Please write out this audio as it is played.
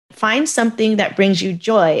find something that brings you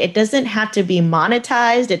joy. It doesn't have to be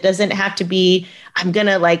monetized. It doesn't have to be, I'm going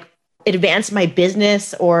to like advance my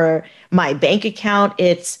business or my bank account.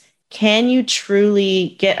 It's, can you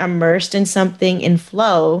truly get immersed in something in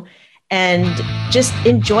flow and just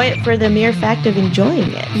enjoy it for the mere fact of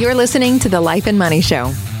enjoying it? You're listening to The Life and Money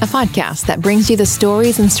Show, a podcast that brings you the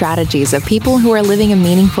stories and strategies of people who are living a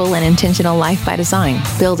meaningful and intentional life by design,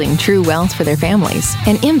 building true wealth for their families,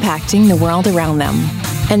 and impacting the world around them.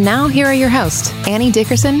 And now, here are your hosts, Annie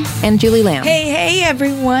Dickerson and Julie Lamb. Hey,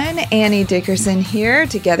 everyone. Annie Dickerson here,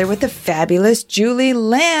 together with the fabulous Julie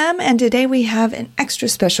Lamb. And today we have an extra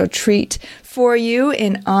special treat for you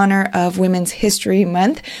in honor of Women's History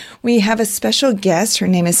Month. We have a special guest. Her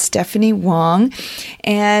name is Stephanie Wong,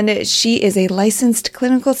 and she is a licensed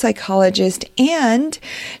clinical psychologist, and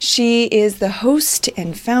she is the host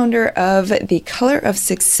and founder of the Color of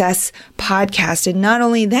Success podcast. And not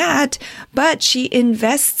only that, but she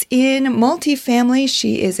invests in multifamily.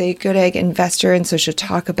 She is a good egg investor, and so she'll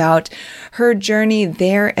talk about her journey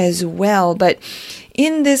there as well. But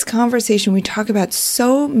in this conversation, we talk about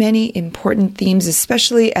so many important themes,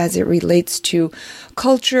 especially as it relates to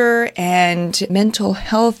culture and mental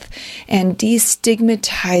health and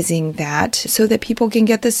destigmatizing that so that people can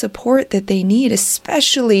get the support that they need,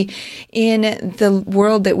 especially in the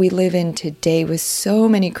world that we live in today with so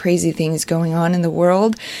many crazy things going on in the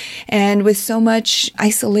world and with so much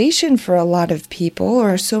isolation for a lot of people,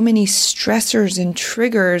 or so many stressors and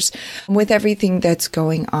triggers with everything that's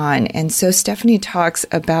going on. And so Stephanie talks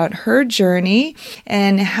about her journey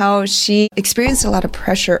and how she experienced a lot of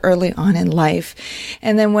pressure early on in life,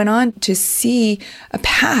 and then went on to see a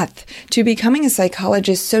path to becoming a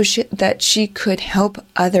psychologist so that she could help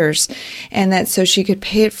others, and that so she could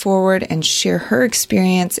pay it forward and share her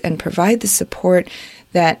experience and provide the support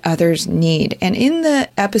that others need. And in the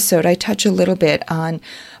episode, I touch a little bit on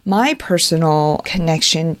my personal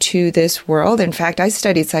connection to this world. In fact, I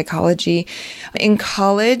studied psychology in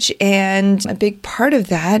college, and a big part of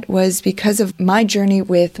that was because of my journey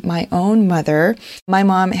with my own mother. My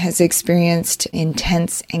mom has experienced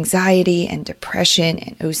intense anxiety and depression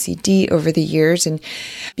and OCD over the years, and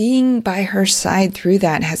being by her side through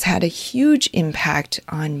that has had a huge impact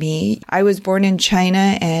on me. I was born in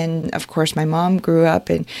China, and of course, my mom grew up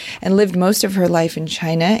and lived most of her life in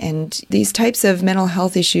China, and these types of mental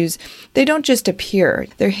health issues, they don't just appear.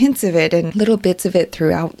 There are hints of it and little bits of it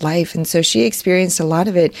throughout life. And so she experienced a lot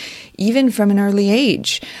of it even from an early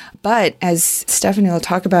age. But as Stephanie will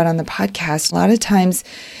talk about on the podcast, a lot of times,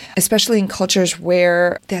 especially in cultures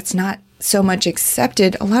where that's not so much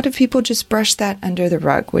accepted, a lot of people just brush that under the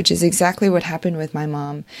rug, which is exactly what happened with my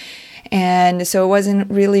mom. And so it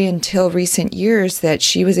wasn't really until recent years that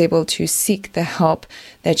she was able to seek the help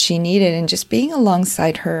that she needed. And just being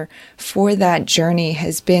alongside her for that journey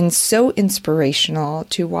has been so inspirational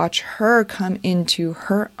to watch her come into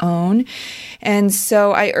her own. And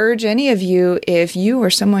so I urge any of you, if you or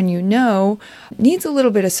someone you know needs a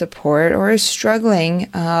little bit of support or is struggling,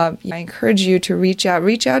 I encourage you to reach out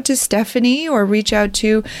to Stephanie, or reach out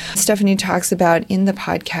to Stephanie talks about in the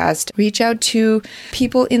podcast. Reach out to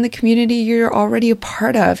people in the community you're already a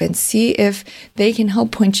part of and see if they can help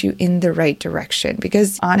point you in the right direction.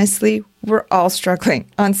 Because honestly, we're all struggling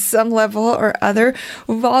on some level or other.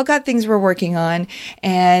 We've all got things we're working on,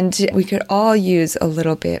 and we could all use a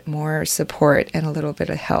little bit more support and a little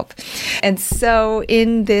bit of help. And so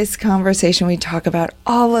in this conversation, we talk about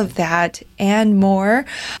all of that and more.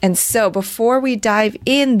 And so before we dive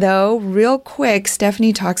in, though, real quick,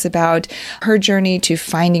 Stephanie talks about her journey to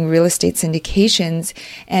finding real estate syndications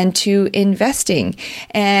and to investing.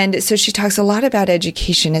 And so she talks a lot about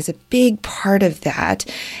education as a big part of that,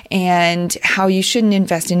 and how you shouldn't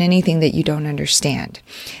invest in anything that you don't understand.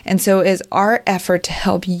 And so as our effort to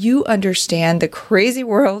help you understand the crazy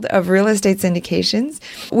world of real estate syndications,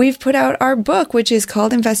 we've put out our book, which is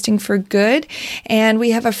called Investing for Good. And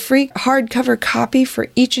we have a free hardcover copy for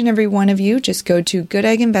each and every one of you. Just go to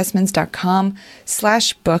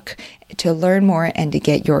goodegginvestments.com/book to learn more and to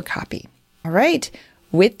get your copy. All right.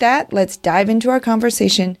 With that, let's dive into our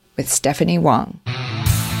conversation with Stephanie Wong.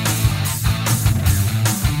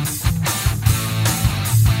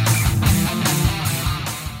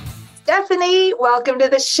 Stephanie. Welcome to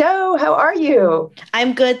the show. How are you?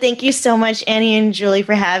 I'm good. Thank you so much, Annie and Julie,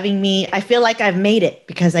 for having me. I feel like I've made it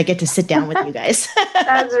because I get to sit down with you guys.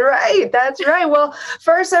 That's right. That's right. Well,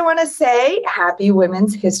 first, I want to say Happy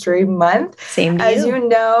Women's History Month. Same to As you. you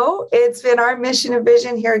know, it's been our mission and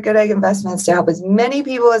vision here at Good Egg Investments to help as many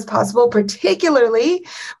people as possible, particularly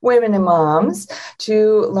women and moms,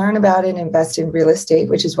 to learn about and invest in real estate,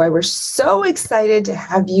 which is why we're so excited to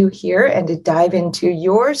have you here and to dive into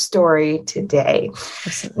your story today.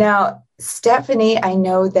 Absolutely. Now, Stephanie, I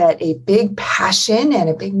know that a big passion and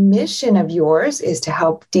a big mission of yours is to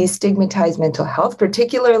help destigmatize mental health,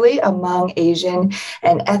 particularly among Asian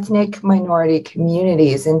and ethnic minority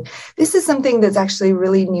communities. And this is something that's actually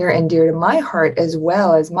really near and dear to my heart, as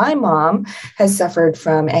well as my mom has suffered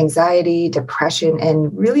from anxiety, depression,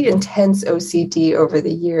 and really intense OCD over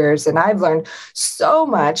the years. And I've learned so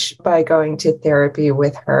much by going to therapy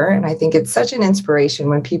with her. And I think it's such an inspiration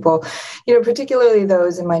when people, particularly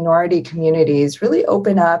those in minority communities, really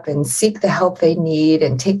open up and seek the help they need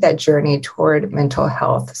and take that journey toward mental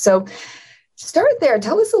health. So start there.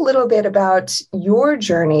 Tell us a little bit about your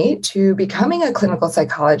journey to becoming a clinical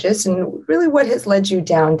psychologist and really what has led you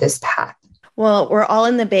down this path. Well, we're all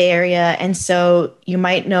in the Bay Area. And so you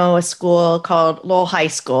might know a school called Lowell High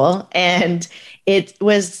School. And it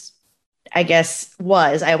was, I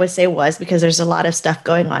would say was because there's a lot of stuff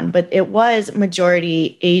going on, but it was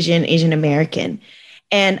majority Asian American.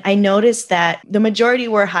 And I noticed that the majority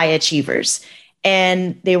were high achievers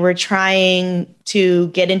and they were trying to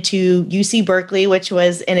get into UC Berkeley, which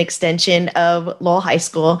was an extension of Lowell High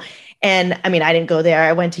School. And I mean, I didn't go there.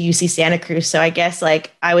 I went to UC Santa Cruz. So I guess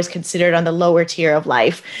I was considered on the lower tier of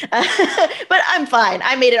life, but I'm fine.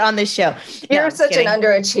 I made it on this show. You're such an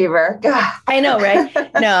underachiever. God. I know, right?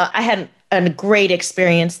 No, I had a great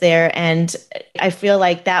experience there. And I feel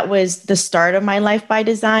like that was the start of my life by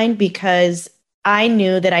design because I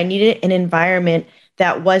knew that I needed an environment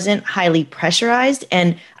that wasn't highly pressurized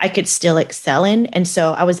and I could still excel in. And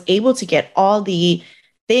so I was able to get all the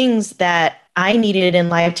things that I needed in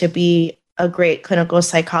life to be a great clinical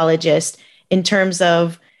psychologist in terms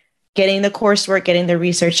of getting the coursework, getting the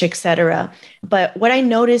research, et cetera. But what I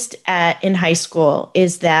noticed in high school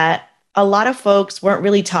is that a lot of folks weren't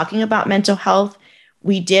really talking about mental health.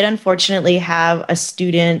 We did unfortunately have a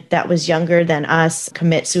student that was younger than us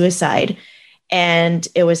commit suicide. And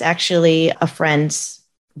it was actually a friend's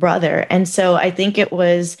brother. And so I think it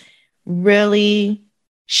was really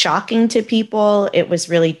shocking to people. It was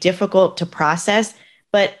really difficult to process.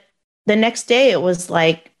 But the next day, it was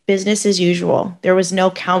like business as usual. There was no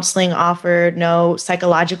counseling offered, no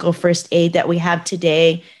psychological first aid that we have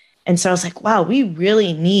today. And so I was like, wow, we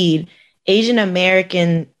really need Asian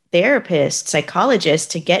American therapists,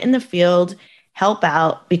 psychologists to get in the field, help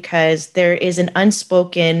out, because there is an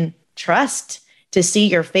unspoken trust to see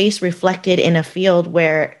your face reflected in a field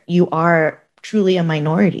where you are truly a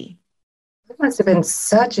minority. It must have been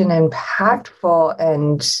such an impactful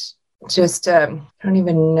and just, I don't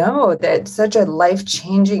even know, that such a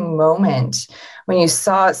life-changing moment when you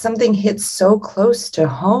saw something hit so close to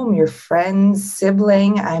home, your friend's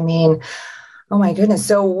sibling. I mean, oh my goodness.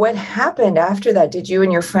 So what happened after that? Did you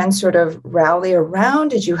and your friends sort of rally around?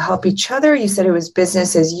 Did you help each other? You said it was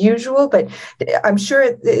business as usual, but I'm sure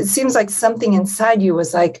it seems like something inside you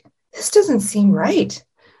was like, this doesn't seem right.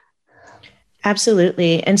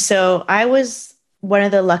 Absolutely. And so I was one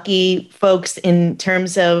of the lucky folks in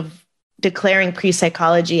terms of declaring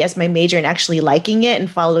pre-psychology as my major and actually liking it and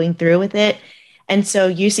following through with it. And so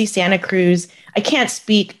UC Santa Cruz, I can't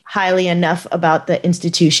speak highly enough about the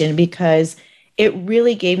institution because it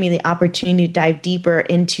really gave me the opportunity to dive deeper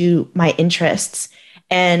into my interests.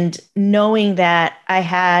 And knowing that I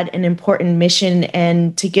had an important mission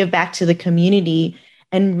and to give back to the community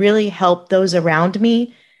and really help those around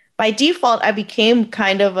me, by default, I became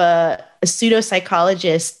kind of a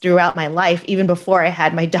pseudo-psychologist throughout my life, even before I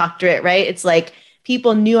had my doctorate, right? It's like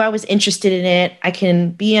people knew I was interested in it. I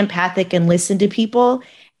can be empathic and listen to people.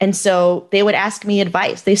 And so they would ask me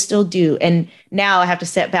advice. They still do. And now I have to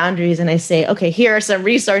set boundaries and I say, okay, here are some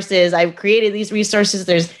resources. I've created these resources.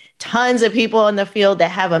 There's tons of people in the field that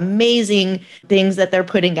have amazing things that they're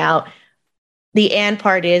putting out. The and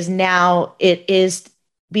part is now it is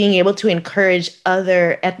being able to encourage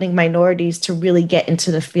other ethnic minorities to really get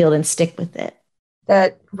into the field and stick with it.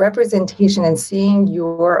 That representation and seeing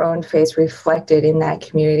your own face reflected in that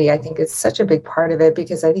community, I think is such a big part of it,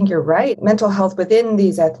 because I think you're right. Mental health within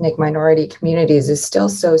these ethnic minority communities is still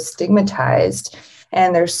so stigmatized.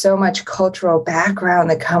 And there's so much cultural background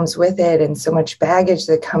that comes with it and so much baggage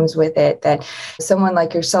that comes with it that someone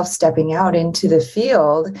like yourself stepping out into the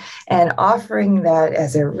field and offering that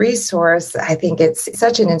as a resource, I think it's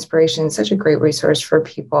such an inspiration, such a great resource for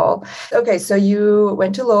people. Okay, so you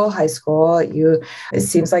went to Lowell High School. It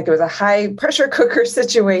seems like it was a high pressure cooker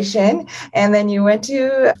situation. And then you went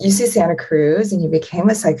to UC Santa Cruz and you became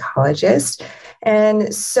a psychologist.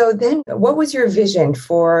 And so then what was your vision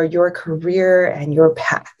for your career and your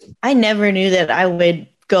path? I never knew that I would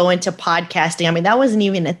go into podcasting. I mean, that wasn't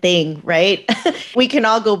even a thing, right? We can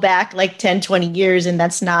all go back like 10, 20 years, and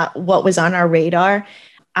that's not what was on our radar.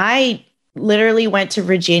 I literally went to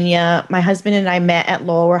Virginia. My husband and I met at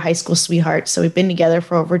Lowell. We're high school sweethearts. So we've been together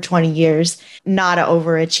for over 20 years, not an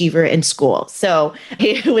overachiever in school. So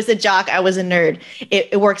he was a jock. I was a nerd.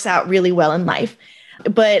 It works out really well in life.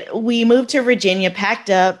 But we moved to Virginia, packed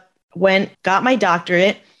up, got my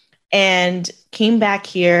doctorate, and came back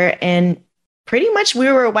here. And pretty much we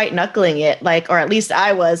were white knuckling it, or at least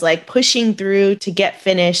I was pushing through to get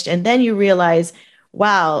finished. And then you realize,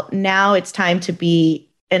 wow, now it's time to be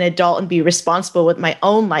an adult and be responsible with my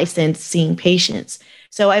own license seeing patients.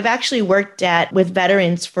 So I've actually worked with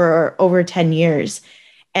veterans for over 10 years.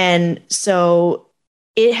 And so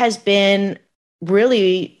it has been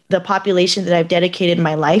really the population that I've dedicated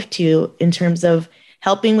my life to in terms of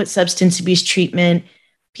helping with substance abuse treatment,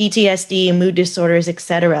 PTSD, mood disorders,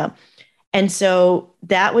 etc. And so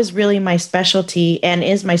that was really my specialty and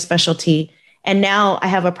is my specialty. And now I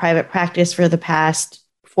have a private practice for the past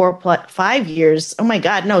 5 years. Oh my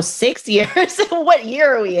God, no, 6 years. What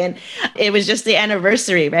year are we in? It was just the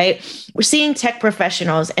anniversary, right? We're seeing tech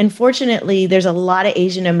professionals. And fortunately, there's a lot of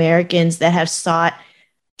Asian Americans that have sought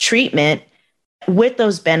treatment with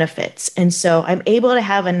those benefits. And so I'm able to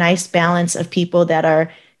have a nice balance of people that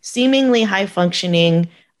are seemingly high functioning.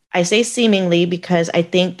 I say seemingly because I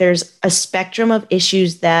think there's a spectrum of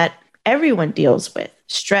issues that everyone deals with: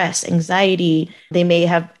 stress, anxiety. They may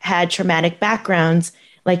have had traumatic backgrounds.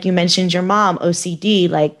 Like you mentioned, your mom,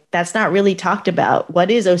 OCD, that's not really talked about.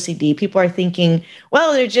 What is OCD? People are thinking,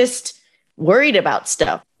 well, they're just worried about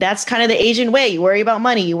stuff. That's kind of the Asian way. You worry about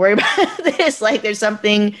money. You worry about this. There's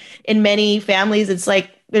something in many families. It's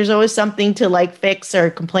there's always something to fix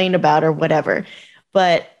or complain about or whatever.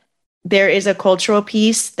 But there is a cultural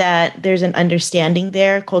piece that there's an understanding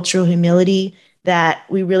there, cultural humility that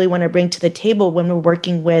we really want to bring to the table when we're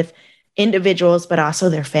working with individuals, but also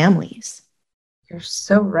their families. You're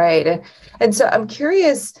so right. And so I'm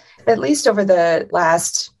curious, at least over the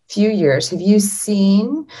last few years, have you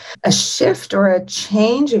seen a shift or a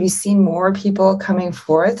change? Have you seen more people coming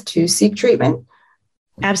forth to seek treatment?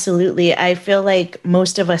 Absolutely. I feel like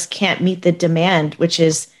most of us can't meet the demand, which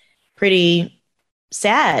is pretty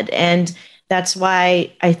sad. And that's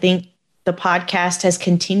why I think the podcast has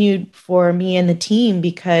continued for me and the team,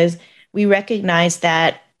 because we recognize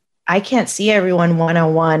that I can't see everyone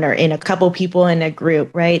one-on-one or in a couple people in a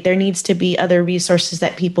group, right? There needs to be other resources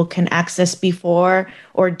that people can access before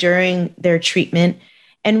or during their treatment,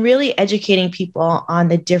 and really educating people on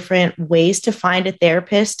the different ways to find a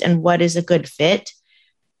therapist and what is a good fit.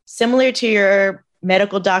 Similar to your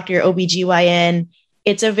medical doctor, your OBGYN,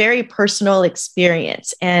 it's a very personal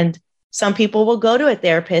experience. And some people will go to a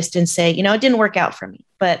therapist and say, it didn't work out for me.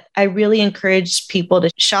 But I really encourage people to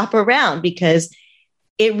shop around, because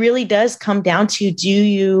it really does come down to, do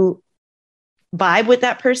you vibe with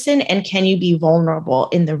that person and can you be vulnerable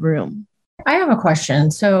in the room? I have a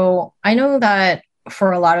question. So I know that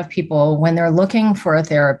for a lot of people, when they're looking for a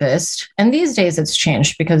therapist, and these days it's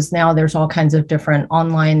changed because now there's all kinds of different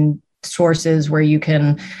online sources where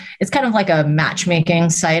it's kind of like a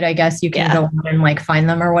matchmaking site, I guess. You can go on and find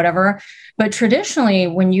them or whatever. But traditionally,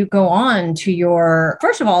 when you go on to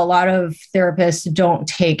first of all, a lot of therapists don't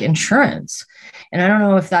take insurance. And I don't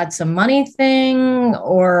know if that's a money thing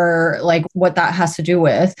or what that has to do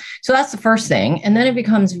with. So that's the first thing. And then it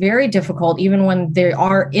becomes very difficult, even when they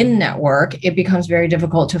are in network, it becomes very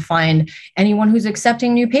difficult to find anyone who's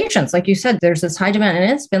accepting new patients. Like you said, there's this high demand,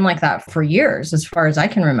 and it's been like that for years, as far as I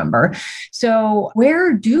can remember. So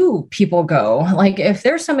where do people go? If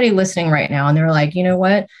there's somebody listening right now and they're like, you know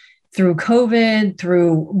what? Through COVID,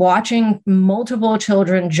 through watching multiple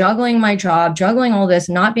children, juggling my job, juggling all this,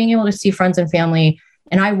 not being able to see friends and family.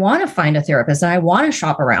 And I want to find a therapist and I want to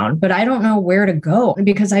shop around, but I don't know where to go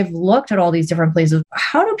because I've looked at all these different places.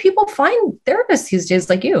 How do people find therapists these days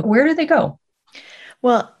like you? Where do they go?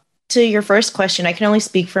 Well, to your first question, I can only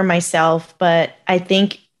speak for myself, but I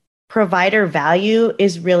think provider value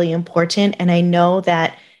is really important. And I know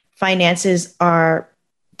that finances are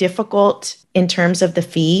difficult in terms of the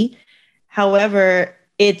fee. However,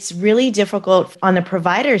 it's really difficult on the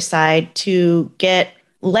provider side to get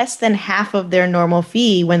less than half of their normal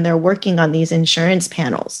fee when they're working on these insurance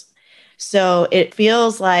panels. So it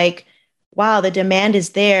feels like, wow, the demand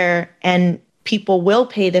is there and people will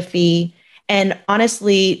pay the fee. And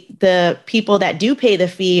honestly, the people that do pay the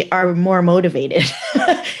fee are more motivated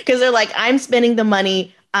because they're like, I'm spending the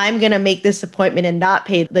money. I'm going to make this appointment and not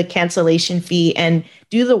pay the cancellation fee and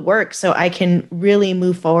do the work so I can really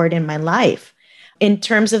move forward in my life. In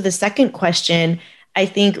terms of the second question, I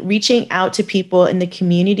think reaching out to people in the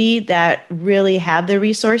community that really have the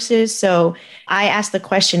resources. So I asked the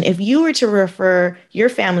question, if you were to refer your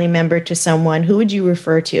family member to someone, who would you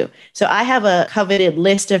refer to? So I have a coveted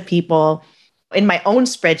list of people in my own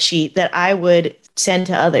spreadsheet that I would send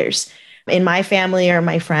to others in my family or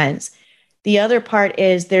my friends. The other part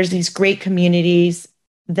is there's these great communities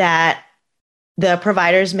that the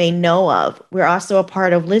providers may know of. We're also a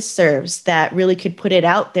part of listservs that really could put it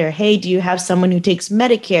out there. Hey, do you have someone who takes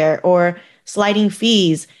Medicare or sliding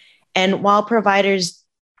fees? And while providers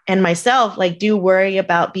and myself do worry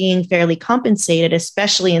about being fairly compensated,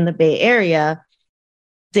 especially in the Bay Area,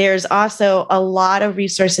 there's also a lot of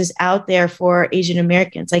resources out there for Asian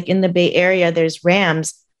Americans. Like in the Bay Area, there's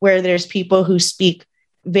RAMS, where there's people who speak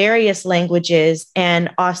various languages, and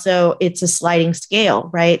also it's a sliding scale,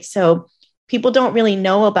 right? So people don't really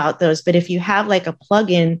know about those, but if you have a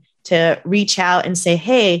plugin to reach out and say,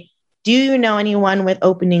 hey, do you know anyone with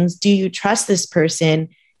openings? Do you trust this person?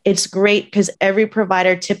 It's great because every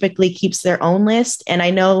provider typically keeps their own list. And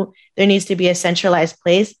I know there needs to be a centralized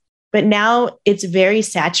place, but now it's very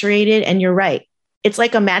saturated. And you're right. It's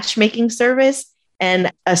like a matchmaking service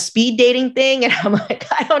and a speed dating thing. And I'm like,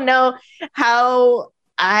 I don't know how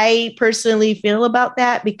I personally feel about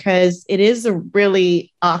that because it is a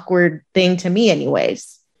really awkward thing to me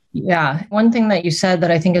anyways. Yeah. One thing that you said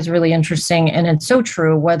that I think is really interesting, and it's so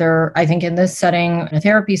true, whether I think in this setting, in a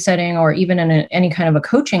therapy setting, or even in any kind of a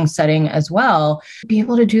coaching setting as well, be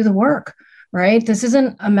able to do the work. Right? This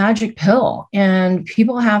isn't a magic pill. And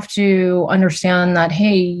people have to understand that,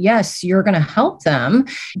 hey, yes, you're going to help them,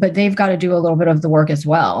 but they've got to do a little bit of the work as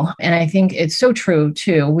well. And I think it's so true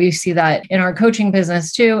too. We see that in our coaching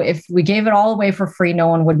business too. If we gave it all away for free, no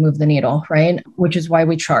one would move the needle, right? Which is why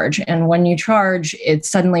we charge. And when you charge, it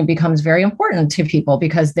suddenly becomes very important to people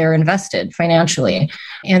because they're invested financially.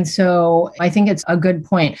 And so I think it's a good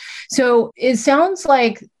point. So it sounds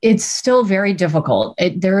like it's still very difficult.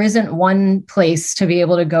 There isn't one place to be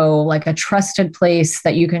able to go, like a trusted place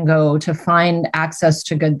that you can go to find access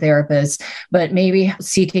to good therapists, but maybe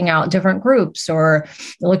seeking out different groups or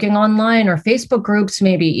looking online or Facebook groups,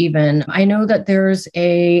 maybe even. I know that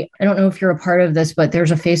I don't know if you're a part of this, but there's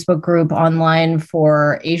a Facebook group online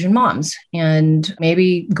for Asian moms, and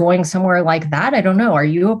maybe going somewhere like that. I don't know. Are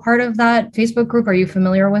you a part of that Facebook group? Are you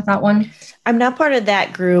familiar with that one? I'm not part of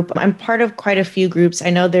that group. I'm part of quite a few groups. I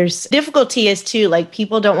know there's difficulty as too,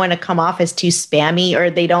 people don't want to come off as too spammy, or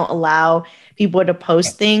they don't allow people to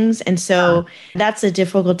post things. And so that's a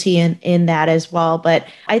difficulty in that as well. But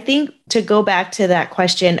I think to go back to that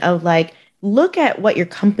question of look at what your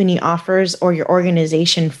company offers or your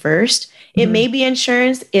organization first. Mm-hmm. It may be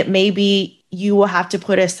insurance. It may be you will have to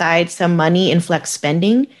put aside some money in flex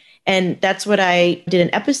spending. And that's what I did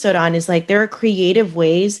an episode on is there are creative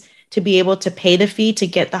ways to be able to pay the fee to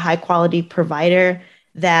get the high quality provider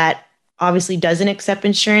that obviously doesn't accept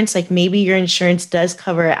insurance. Maybe your insurance does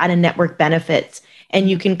cover out-of-network benefits and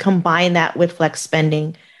you can combine that with flex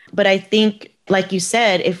spending. But I think, like you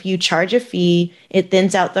said, if you charge a fee, it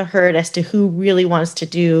thins out the herd as to who really wants to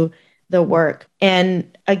do the work.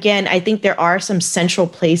 And again, I think there are some central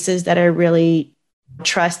places that I really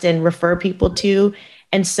trust and refer people to.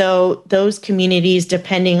 And so those communities,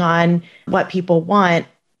 depending on what people want,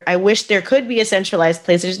 I wish there could be a centralized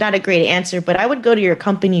place. There's not a great answer, but I would go to your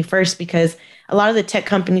company first because a lot of the tech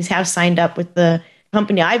companies have signed up with the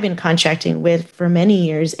company I've been contracting with for many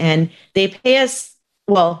years, and they pay us.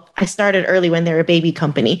 Well, I started early when they were a baby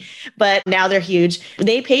company, but now they're huge.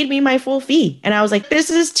 They paid me my full fee. And I was like, this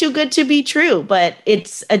is too good to be true, but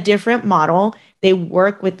it's a different model. They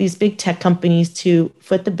work with these big tech companies to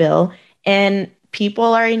foot the bill, and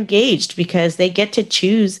people are engaged because they get to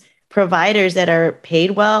choose providers that are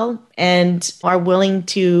paid well and are willing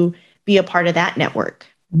to be a part of that network.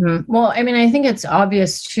 Mm-hmm. Well, I mean, I think it's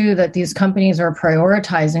obvious too that these companies are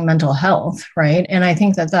prioritizing mental health, right? And I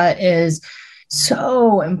think that is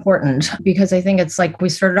So important, because I think it's like we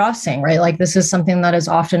started off saying, right? Like this is something that is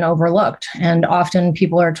often overlooked, and often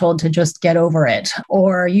people are told to just get over it,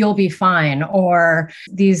 or you'll be fine, or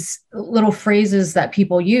these little phrases that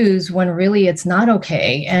people use when really it's not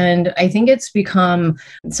okay. And I think it's become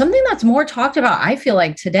something that's more talked about, I feel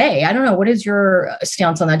like, today. I don't know. What is your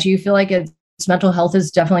stance on that? Do you feel like mental health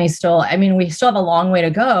is definitely still, I mean, we still have a long way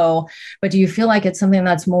to go, but do you feel like it's something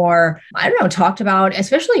that's more, I don't know, talked about,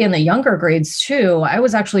 especially in the younger grades too? I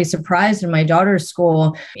was actually surprised in my daughter's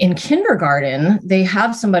school in kindergarten, they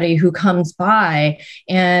have somebody who comes by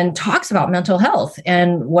and talks about mental health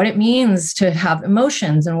and what it means to have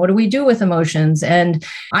emotions and what do we do with emotions. And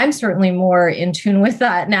I'm certainly more in tune with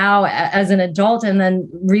that now as an adult, and then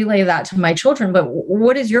relay that to my children. But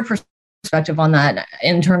what is your perspective on that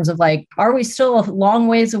in terms of like, are we still a long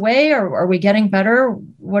ways away, or are we getting better?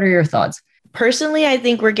 What are your thoughts? Personally, I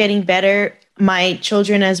think we're getting better. My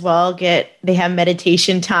children as well they have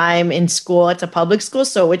meditation time in school. It's a public school,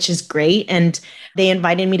 so which is great. And they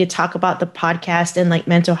invited me to talk about the podcast and like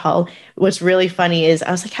mental health. What's really funny is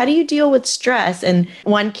I was like, how do you deal with stress? And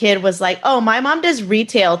one kid was like, oh, my mom does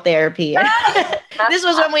retail therapy. This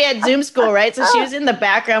was when we had Zoom school, right? So she was in the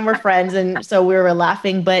background, we're friends. And so we were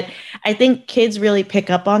laughing. But I think kids really pick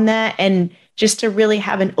up on that, and just to really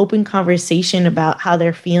have an open conversation about how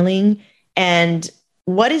they're feeling and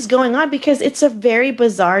what is going on, because it's a very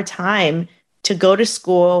bizarre time to go to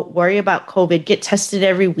school, worry about COVID, get tested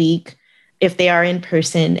every week if they are in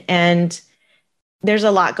person. And there's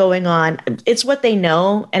a lot going on. It's what they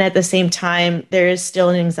know. And at the same time, there is still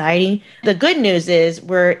an anxiety. The good news is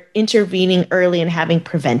we're intervening early and having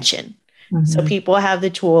prevention. Mm-hmm. So people have the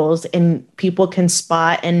tools and people can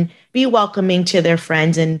spot and be welcoming to their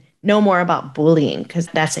friends and know more about bullying, because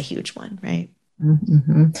that's a huge one, right?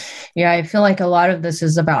 Mm-hmm. Yeah, I feel like a lot of this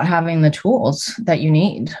is about having the tools that you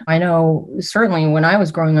need. I know certainly when I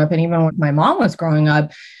was growing up, and even when my mom was growing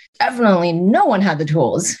up, definitely no one had the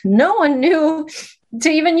tools. No one knew to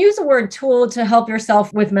even use the word tool to help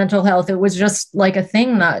yourself with mental health. It was just like a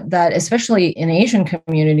thing that especially in Asian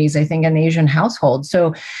communities, I think in Asian households.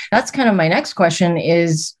 So that's kind of my next question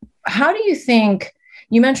is, how do you think,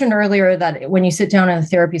 you mentioned earlier that when you sit down in a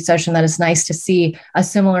therapy session, that it's nice to see a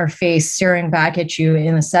similar face staring back at you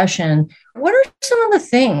in the session. What are some of the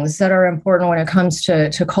things that are important when it comes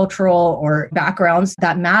to cultural or backgrounds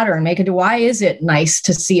that matter and make it? Why is it nice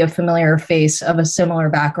to see a familiar face of a similar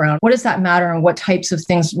background? What does that matter, and what types of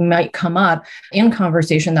things might come up in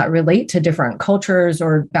conversation that relate to different cultures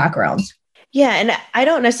or backgrounds? Yeah, and I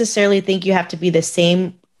don't necessarily think you have to be the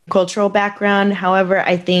same cultural background. However,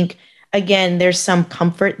 I think again, there's some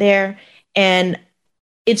comfort there. And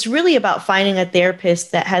it's really about finding a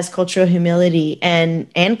therapist that has cultural humility and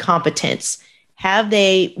competence. Have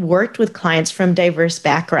they worked with clients from diverse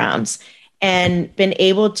backgrounds and been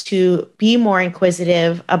able to be more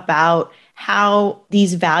inquisitive about how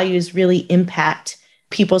these values really impact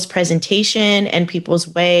people's presentation and people's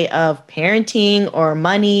way of parenting or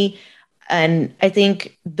money? And I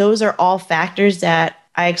think those are all factors that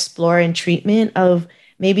I explore in treatment, of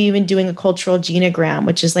maybe even doing a cultural genogram,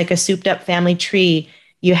 which is like a souped up family tree.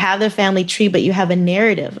 You have the family tree, but you have a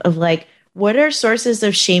narrative of like, what are sources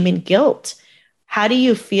of shame and guilt? How do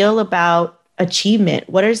you feel about achievement?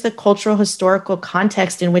 What is the cultural historical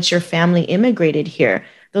context in which your family immigrated here?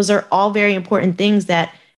 Those are all very important things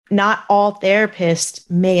that not all therapists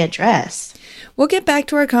may address. We'll get back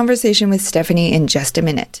to our conversation with Stephanie in just a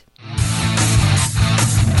minute.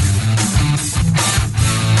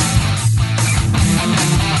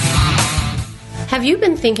 Have you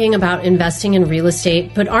been thinking about investing in real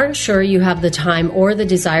estate but aren't sure you have the time or the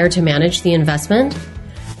desire to manage the investment?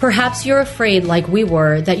 Perhaps you're afraid, like we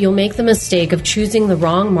were, that you'll make the mistake of choosing the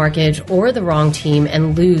wrong mortgage or the wrong team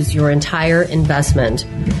and lose your entire investment.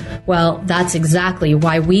 Well, that's exactly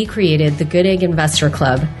why we created the Good Egg Investor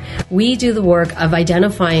Club. We do the work of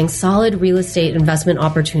identifying solid real estate investment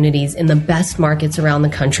opportunities in the best markets around the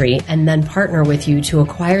country and then partner with you to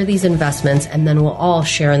acquire these investments, and then we'll all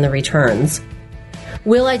share in the returns.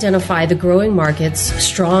 We'll identify the growing markets,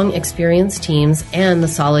 strong, experienced teams, and the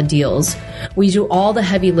solid deals. We do all the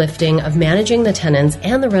heavy lifting of managing the tenants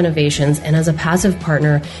and the renovations, and as a passive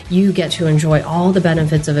partner, you get to enjoy all the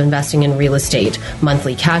benefits of investing in real estate: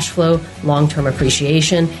 monthly cash flow, long-term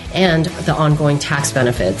appreciation, and the ongoing tax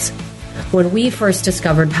benefits. When we first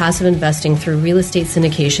discovered passive investing through real estate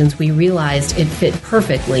syndications, we realized it fit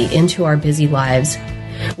perfectly into our busy lives.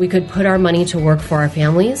 We could put our money to work for our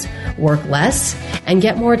families, work less, and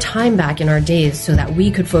get more time back in our days so that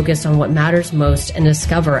we could focus on what matters most and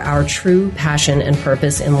discover our true passion and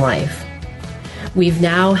purpose in life. We've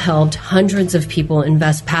now helped hundreds of people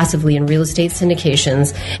invest passively in real estate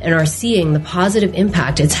syndications and are seeing the positive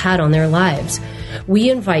impact it's had on their lives. We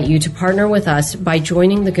invite you to partner with us by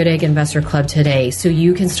joining the Good Egg Investor Club today so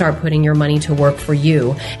you can start putting your money to work for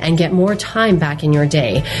you and get more time back in your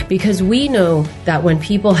day, because we know that when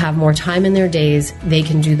people have more time in their days, they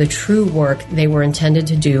can do the true work they were intended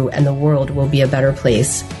to do, and the world will be a better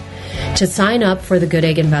place. To sign up for the Good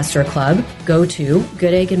Egg Investor Club, go to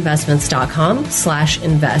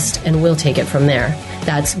goodegginvestments.com/invest and we'll take it from there.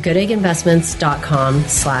 That's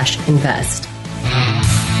goodegginvestments.com/invest.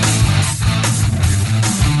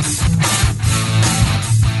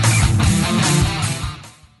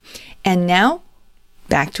 And now,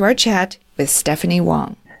 back to our chat with Stephanie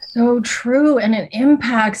Wong. So true. And it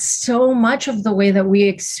impacts so much of the way that we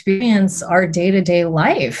experience our day-to-day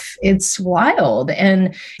life. It's wild.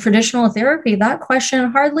 And traditional therapy, that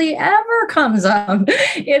question hardly ever comes up.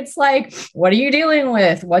 It's like, what are you dealing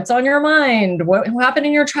with? What's on your mind? What happened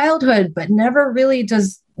in your childhood? But never really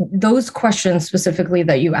does those questions specifically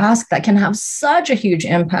that you ask that can have such a huge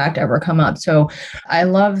impact ever come up. So I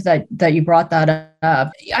love that you brought that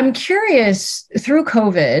up. I'm curious, through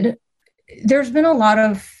COVID, there's been a lot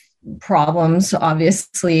of problems,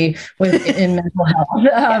 obviously, in mental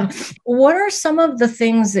health. What are some of the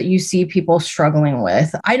things that you see people struggling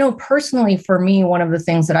with? I know personally, for me, one of the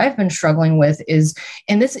things that I've been struggling with is,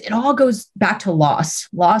 and it all goes back to loss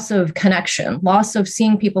of connection, loss of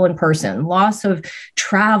seeing people in person, loss of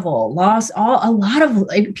travel, a lot of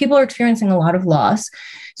people are experiencing a lot of loss.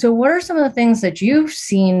 So what are some of the things that you've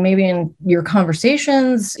seen maybe in your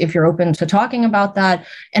conversations, if you're open to talking about that,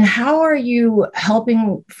 and how are you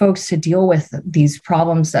helping folks to deal with these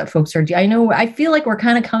problems that folks are I feel like we're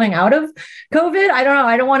kind of coming out of COVID. I don't know.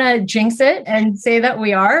 I don't want to jinx it and say that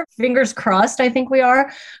we are. Fingers crossed, I think we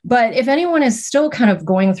are. But if anyone is still kind of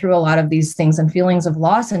going through a lot of these things and feelings of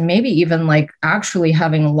loss, and maybe even like actually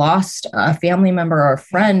having lost a family member or a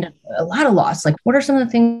friend, a lot of loss, like what are some of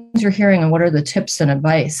the things you're hearing and what are the tips and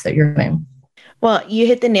advice that you're giving? Well, you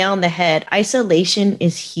hit the nail on the head. Isolation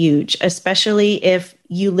is huge, especially if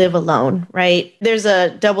you live alone, right? There's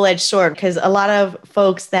a double-edged sword because a lot of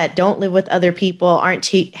folks that don't live with other people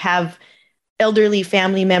have elderly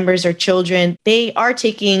family members or children. They are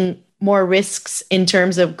taking more risks in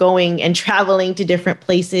terms of going and traveling to different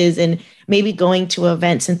places and maybe going to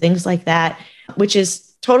events and things like that, which is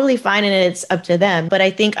totally fine and it's up to them. But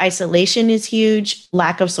I think isolation is huge,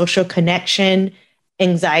 lack of social connection,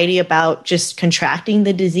 anxiety about just contracting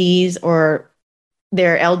the disease or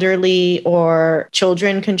their elderly or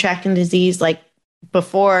children contracting disease. Like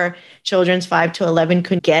before, children's 5 to 11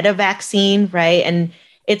 could get a vaccine, right? And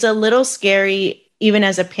it's a little scary, even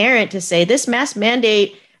as a parent, to say this mask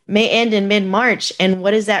mandate may end in mid-March. And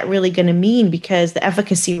what is that really going to mean? Because the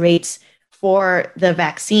efficacy rates for the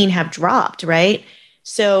vaccine have dropped, right?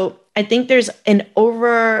 So I think there's an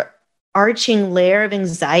overarching layer of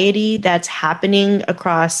anxiety that's happening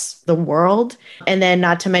across the world. And then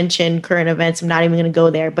not to mention current events, I'm not even going to go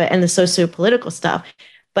there, and the socio-political stuff.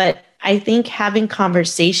 But I think having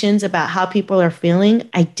conversations about how people are feeling,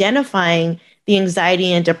 identifying the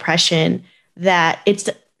anxiety and depression, that it's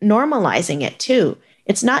normalizing it too.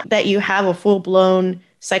 It's not that you have a full-blown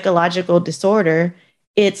psychological disorder.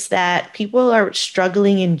 It's that people are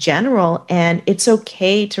struggling in general, and it's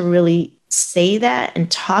okay to really say that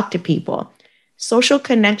and talk to people. Social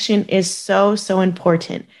connection is so, so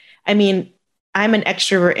important. I mean, I'm an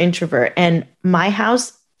extrovert introvert, and my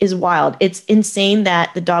house is wild. It's insane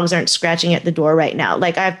that the dogs aren't scratching at the door right now.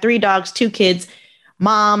 Like I have 3 dogs, 2 kids,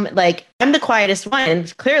 mom, like I'm the quietest one.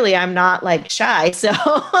 And clearly I'm not like shy. So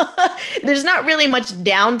there's not really much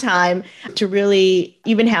downtime to really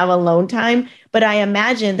even have alone time. But I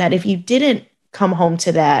imagine that if you didn't come home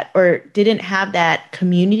to that or didn't have that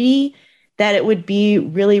community, that it would be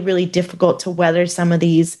really, really difficult to weather some of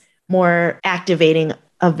these more activating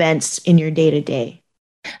events in your day-to-day.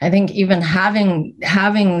 I think even having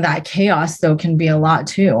that chaos, though, can be a lot,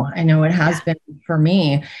 too. I know it has been for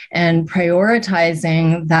me. And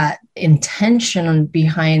prioritizing that intention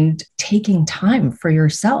behind taking time for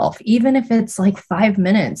yourself, even if it's like 5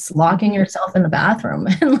 minutes, locking yourself in the bathroom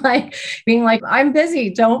and like being like, I'm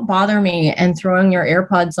busy, don't bother me, and throwing your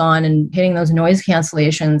AirPods on and hitting those noise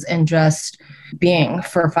cancellations and just being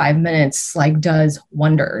for 5 minutes like does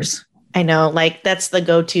wonders. I know, like that's the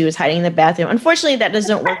go-to is hiding in the bathroom. Unfortunately, that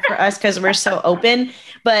doesn't work for us because we're so open,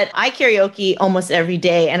 but I karaoke almost every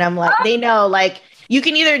day. And I'm like, they know, like you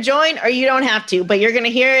can either join or you don't have to, but you're going to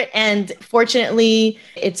hear it. And fortunately,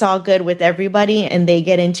 it's all good with everybody and they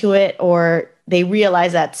get into it or they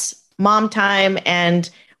realize that's mom time and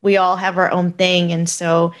we all have our own thing. And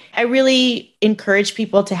so I really encourage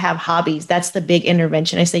people to have hobbies. That's the big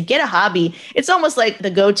intervention. I say, get a hobby. It's almost like the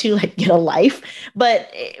go-to, like get a life.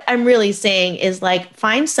 But I'm really saying is like,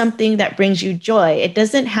 find something that brings you joy. It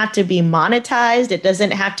doesn't have to be monetized. It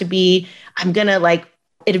doesn't have to be, I'm going to like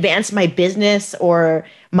advance my business or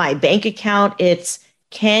my bank account. It's,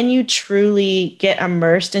 can you truly get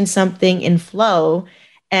immersed in something in flow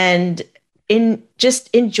and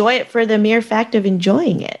just enjoy it for the mere fact of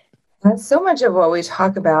enjoying it? That's so much of what we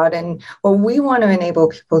talk about. And what we want to enable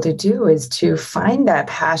people to do is to find that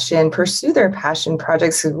passion, pursue their passion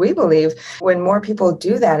projects. Because we believe when more people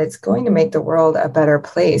do that, it's going to make the world a better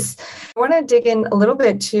place. I want to dig in a little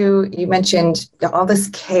bit to, you mentioned all this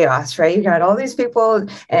chaos, right? You got all these people and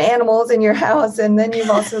animals in your house, and then you've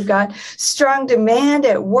also got strong demand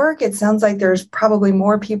at work. It sounds like there's probably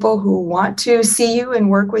more people who want to see you and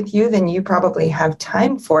work with you than you probably have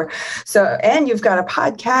time for. So, and you've got a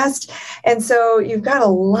podcast. And so you've got a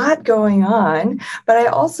lot going on, but I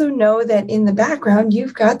also know that in the background,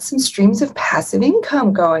 you've got some streams of passive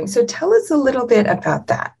income going. So tell us a little bit about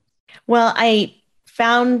that. Well, I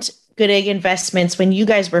found Good Egg Investments when you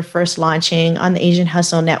guys were first launching on the Asian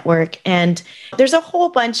Hustle Network. And there's a whole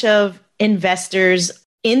bunch of investors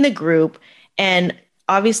in the group. And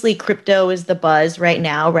obviously crypto is the buzz right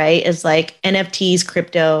now, right? It's like NFTs,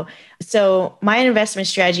 crypto. So my investment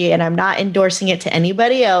strategy, and I'm not endorsing it to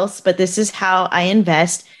anybody else, but this is how I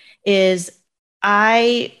invest, is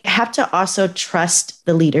I have to also trust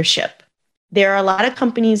the leadership. There are a lot of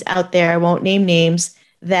companies out there, I won't name names,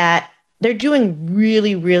 that they're doing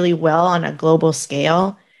really, really well on a global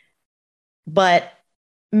scale, but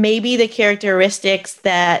maybe the characteristics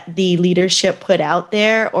that the leadership put out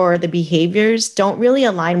there or the behaviors don't really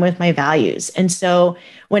align with my values. And so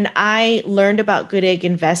when I learned about Good Egg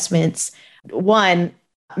Investments, one,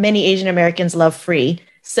 many Asian Americans love free.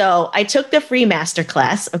 So I took the free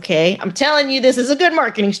masterclass. Okay. I'm telling you, this is a good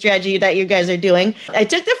marketing strategy that you guys are doing. I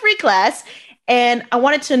took the free class and I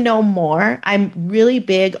wanted to know more. I'm really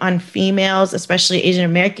big on females, especially Asian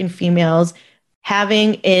American females,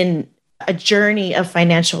 having a journey of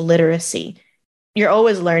financial literacy. You're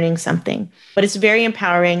always learning something, but it's very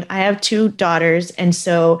empowering. I have 2 daughters, and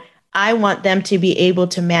so I want them to be able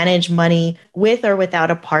to manage money with or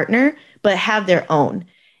without a partner, but have their own.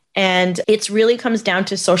 And it really comes down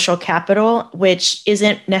to social capital, which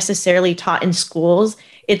isn't necessarily taught in schools.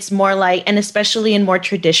 It's more like, and especially in more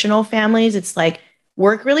traditional families, it's like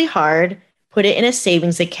work really hard, put it in a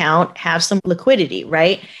savings account, have some liquidity,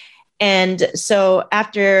 right? And so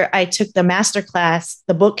after I took the masterclass,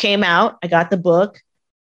 the book came out. I got the book,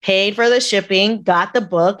 paid for the shipping, got the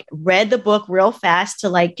book, read the book real fast to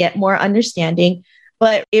like get more understanding.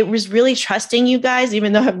 But it was really trusting you guys,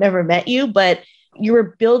 even though I've never met you, but you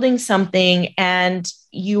were building something and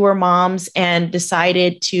you were moms and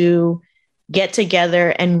decided to get together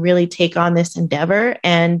and really take on this endeavor.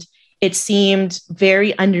 And it seemed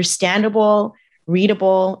very understandable,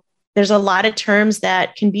 readable. There's a lot of terms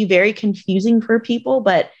that can be very confusing for people,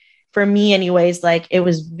 but for me anyways, like it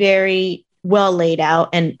was very well laid out.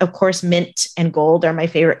 And of course, mint and gold are my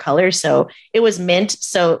favorite colors. So it was mint.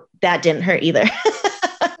 So that didn't hurt either.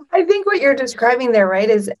 I think what you're describing there, right,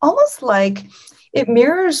 is almost like it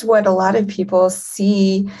mirrors what a lot of people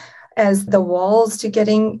see as the walls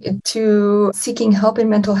to seeking help in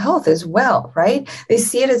mental health as well, right? They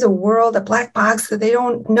see it as a world, a black box that they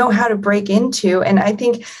don't know how to break into. And I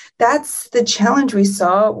think that's the challenge we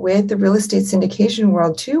saw with the real estate syndication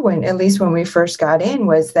world too, at least when we first got in,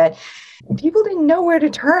 was that people didn't know where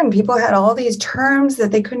to turn. People had all these terms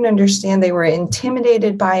that they couldn't understand. They were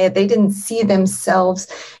intimidated by it. They didn't see themselves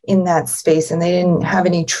in that space, and they didn't have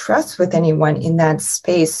any trust with anyone in that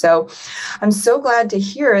space. So I'm so glad to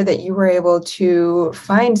hear that you were able to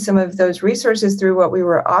find some of those resources through what we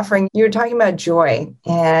were offering. You were talking about joy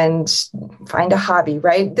and find a hobby,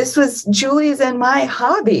 right? This was Julie's and my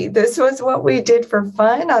hobby. This was what we did for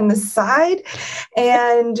fun on the side.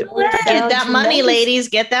 And get that money, ladies,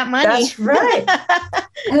 get that money. That's right.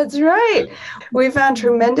 That's right. We found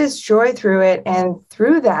tremendous joy through it. And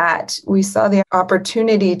through that, we saw the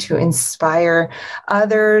opportunity to inspire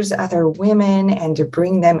others, other women, and to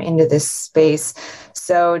bring them into this space.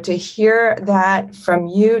 So to hear that from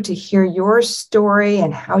you, to hear your story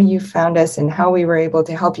and how you found us and how we were able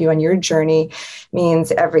to help you on your journey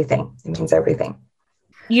means everything. It means everything.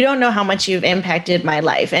 You don't know how much you've impacted my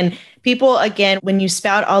life. And people, again, when you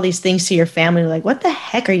spout all these things to your family, like, what the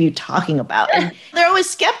heck are you talking about? And they're always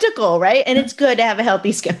skeptical, right? And it's good to have a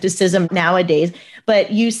healthy skepticism nowadays.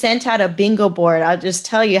 But you sent out a bingo board. I'll just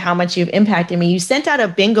tell you how much you've impacted me. You sent out a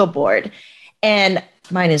bingo board. And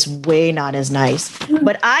Mine is way not as nice.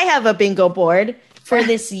 But I have a bingo board for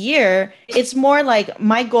this year. It's more like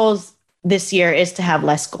my goals this year is to have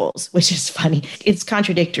less goals, which is funny. It's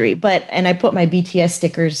contradictory, and I put my BTS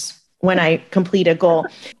stickers when I complete a goal.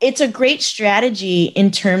 It's a great strategy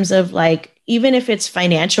in terms of like, even if it's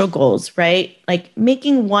financial goals, right? Like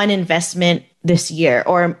making one investment this year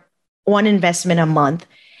or one investment a month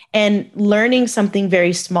and learning something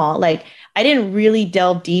very small. Like I didn't really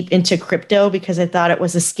delve deep into crypto because I thought it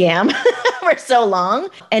was a scam for so long.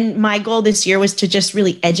 And my goal this year was to just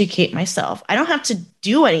really educate myself. I don't have to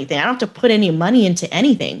do anything. I don't have to put any money into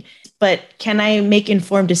anything, but can I make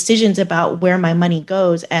informed decisions about where my money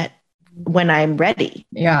goes when I'm ready?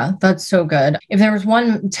 Yeah, that's so good. If there was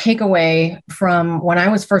one takeaway from when I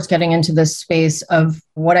was first getting into this space of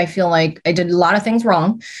what I feel like I did a lot of things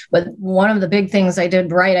wrong, but one of the big things I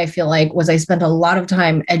did right, I feel like, was I spent a lot of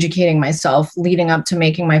time educating myself leading up to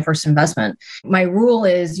making my first investment. My rule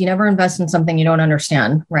is you never invest in something you don't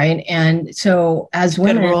understand, right? And so as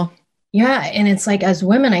women, good rule. Yeah. And it's like, as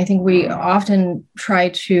women, I think we often try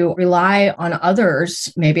to rely on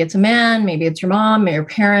others. Maybe it's a man, maybe it's your mom, your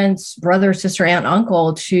parents, brother, sister, aunt,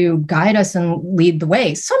 uncle to guide us and lead the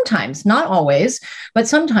way. Sometimes, not always, but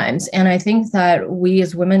sometimes. And I think that we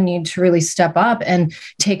as women need to really step up and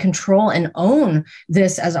take control and own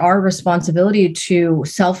this as our responsibility to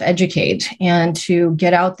self-educate and to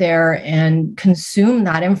get out there and consume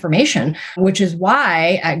that information, which is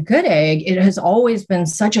why at Good Egg, it has always been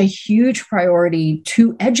such a huge priority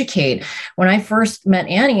to educate. When I first met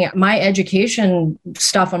Annie, my education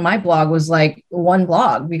stuff on my blog was like one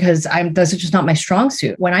blog because that's just not my strong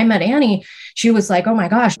suit. When I met Annie, she was like, oh my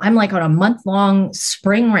gosh, I'm like on a month-long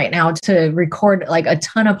spring right now to record like a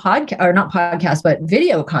ton of not podcasts, but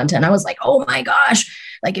video content. I was like, oh my gosh,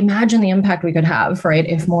 like imagine the impact we could have, right?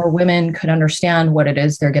 If more women could understand what it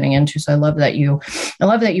is they're getting into. So I love that you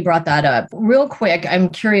brought that up. Real quick, I'm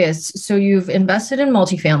curious. So you've invested in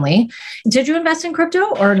multifamily. Did you invest in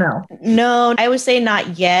crypto or no? No, I would say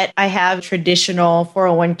not yet. I have traditional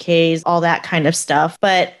 401ks, all that kind of stuff.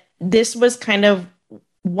 But this was kind of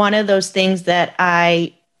one of those things that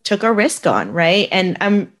I took a risk on, right? And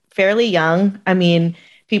I'm fairly young. I mean,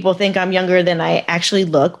 people think I'm younger than I actually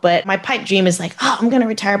look, but my pipe dream is like, oh, I'm going to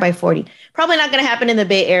retire by 40. Probably not going to happen in the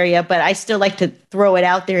Bay Area, but I still like to throw it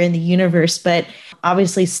out there in the universe. But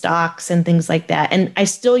obviously stocks and things like that. And I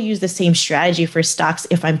still use the same strategy for stocks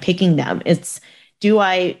if I'm picking them. It's, do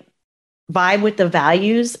I vibe with the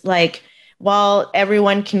values? Like, while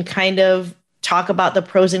everyone can kind of talk about the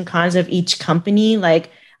pros and cons of each company,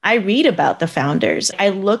 like I read about the founders. I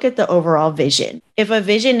look at the overall vision. If a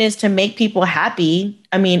vision is to make people happy,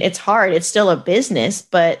 I mean, it's hard. It's still a business,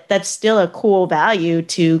 but that's still a cool value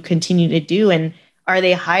to continue to do. And are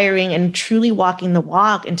they hiring and truly walking the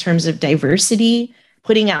walk in terms of diversity,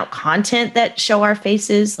 putting out content that show our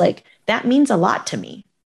faces? Like that means a lot to me.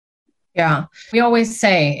 Yeah. We always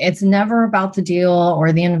say it's never about the deal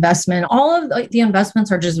or the investment. All of the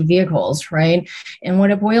investments are just vehicles, right? And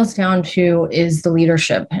what it boils down to is the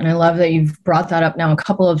leadership. And I love that you've brought that up now a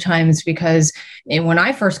couple of times, because when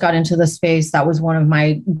I first got into the space, that was one of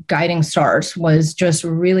my guiding stars, was just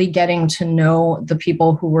really getting to know the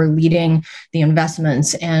people who were leading the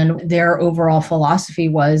investments. And their overall philosophy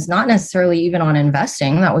was not necessarily even on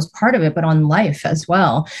investing, that was part of it, but on life as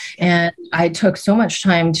well. And I took so much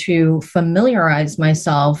time to familiarize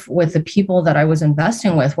myself with the people that I was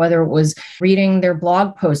investing with, whether it was reading their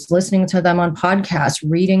blog posts, listening to them on podcasts,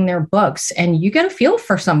 reading their books. And you get a feel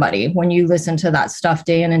for somebody when you listen to that stuff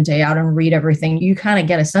day in and day out and read everything. You kind of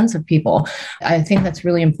get a sense of people. I think that's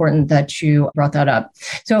really important that you brought that up.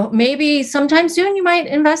 So maybe sometime soon you might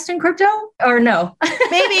invest in crypto, or no?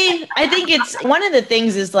 Maybe. I think it's one of the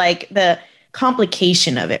things is like the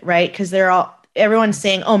complication of it, right? Because everyone's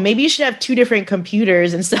saying, oh, maybe you should have 2 different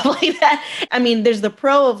computers and stuff like that. I mean, there's the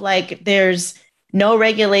pro of like, there's no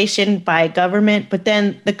regulation by government, but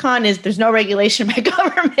then the con is there's no regulation by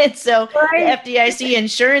government. So right. The FDIC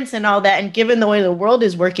insurance and all that. And given the way the world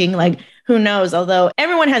is working, like, who knows? Although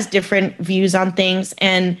everyone has different views on things.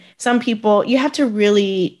 And some people, you have to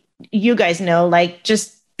really, you guys know, like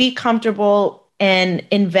just be comfortable and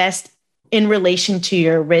invest in relation to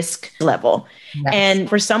your risk level. Yes. And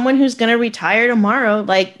for someone who's going to retire tomorrow,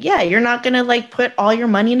 like, yeah, you're not going to like put all your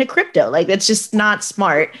money into crypto. Like, that's just not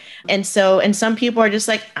smart. And some people are just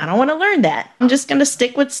like, I don't want to learn that. I'm just going to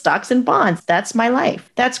stick with stocks and bonds. That's my life.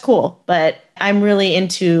 That's cool. But I'm really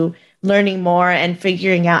into learning more and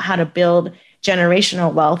figuring out how to build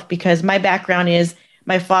generational wealth, because my background is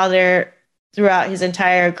my father throughout his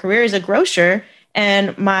entire career is a grocer.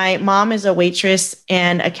 And my mom is a waitress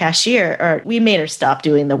and a cashier, or we made her stop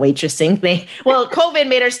doing the waitressing thing. Well, COVID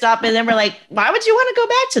made her stop. And then we're like, why would you want to go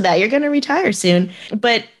back to that? You're going to retire soon.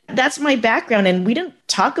 But that's my background. And we don't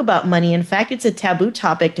talk about money. In fact, it's a taboo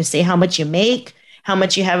topic to say how much you make, how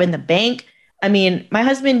much you have in the bank. I mean, my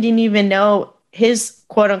husband didn't even know his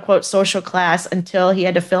quote unquote social class until he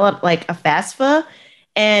had to fill out like a FAFSA.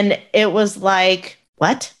 And it was like,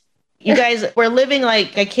 what? You guys were living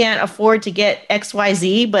like I can't afford to get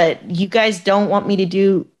XYZ, but you guys don't want me to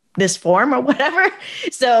do this form or whatever.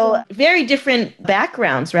 So very different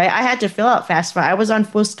backgrounds, right? I had to fill out FAFSA. I was on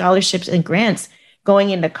full scholarships and grants going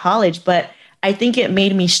into college, but I think it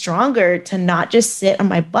made me stronger to not just sit on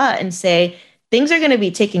my butt and say, things are going to be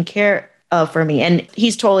taken care of for me. And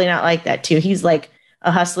he's totally not like that too. He's like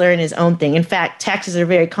a hustler in his own thing. In fact, taxes are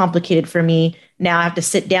very complicated for me. Now I have to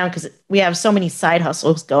sit down because we have so many side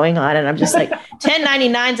hustles going on. And I'm just like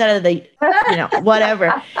 1099s out of the,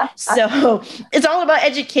 whatever. So it's all about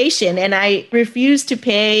education. And I refuse to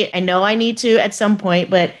pay. I know I need to at some point,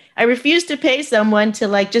 but I refuse to pay someone to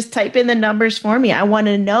like just type in the numbers for me. I want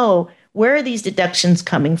to know, where are these deductions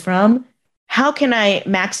coming from? How can I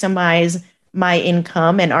maximize my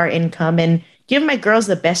income and our income and give my girls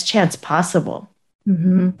the best chance possible?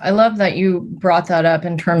 Mm-hmm. I love that you brought that up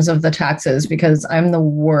in terms of the taxes, because I'm the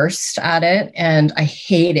worst at it and I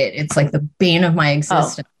hate it. It's like the bane of my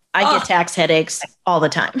existence. I get tax headaches all the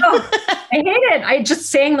time. I hate it. I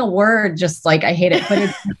just saying the word, just like I hate it, but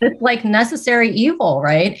it's like necessary evil,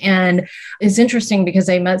 right? And it's interesting because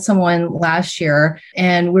I met someone last year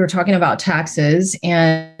and we were talking about taxes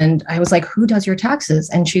and I was like, who does your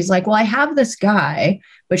taxes? And she's like, well, I have this guy.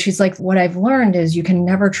 But she's like, what I've learned is you can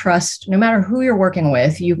never trust, no matter who you're working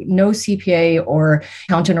with, no CPA or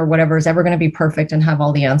accountant or whatever is ever going to be perfect and have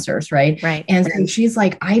all the answers, right? Right. And so she's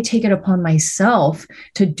like, I take it upon myself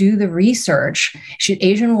to do the research. She's an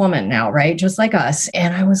Asian woman now, right? Just like us.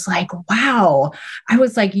 And I was like, wow. I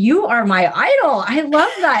was like, you are my idol. I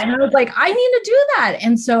love that. And I was like, I need to do that.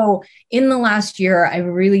 And so in the last year, I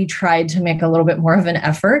really tried to make a little bit more of an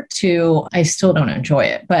effort I still don't enjoy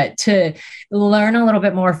it, but to learn a little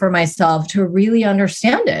bit more for myself to really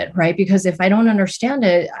understand it, right? Because if I don't understand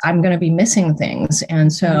it, I'm going to be missing things.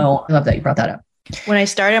 And so I love that you brought that up. When I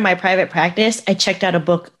started my private practice, I checked out a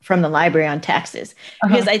book from the library on taxes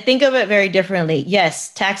because I think of it very differently.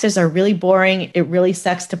 Yes, taxes are really boring. It really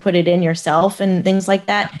sucks to put it in yourself and things like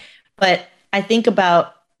that. But I think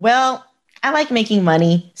about, well, I like making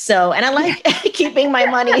money. And I like keeping my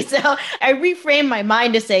money. So I reframe my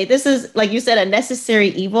mind to say, this is, like you said, a necessary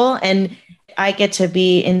evil. And I get to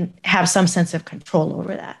be and have some sense of control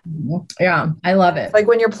over that. Yeah, I love it. Like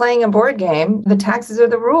when you're playing a board game, the taxes are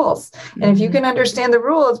the rules. And if you can understand the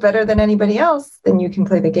rules better than anybody else, then you can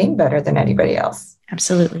play the game better than anybody else.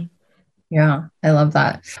 Absolutely. Yeah, I love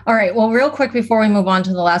that. All right. Well, real quick before we move on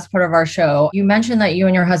to the last part of our show, you mentioned that you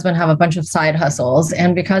and your husband have a bunch of side hustles.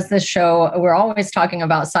 And because this show, we're always talking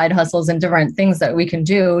about side hustles and different things that we can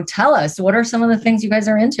do. Tell us, what are some of the things you guys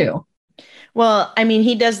are into? Well, I mean,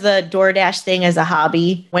 he does the DoorDash thing as a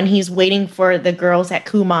hobby. When he's waiting for the girls at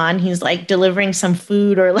Kumon, he's like delivering some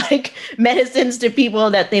food or like medicines to people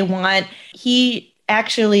that they want. He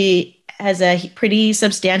actually has a pretty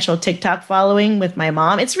substantial TikTok following with my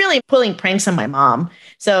mom. It's really pulling pranks on my mom.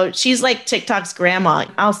 So she's like TikTok's grandma.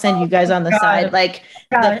 I'll send you guys on the side, like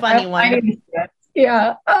the funny one.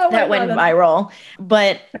 Yeah. Oh, that went viral.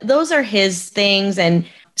 But those are his things, and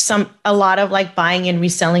a lot of like buying and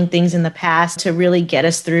reselling things in the past to really get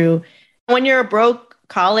us through. When you're a broke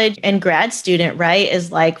college and grad student, right,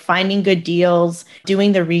 is like finding good deals,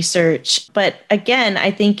 doing the research. But again, I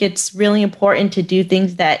think it's really important to do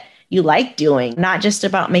things that you like doing, not just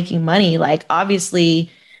about making money. Like obviously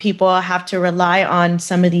people have to rely on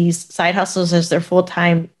some of these side hustles as their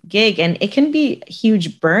full-time gig, and it can be a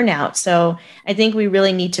huge burnout. So I think we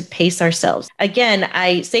really need to pace ourselves. Again,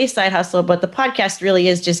 I say side hustle, but the podcast really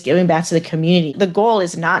is just giving back to the community. The goal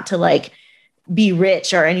is not to like be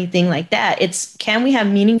rich or anything like that. It's, can we have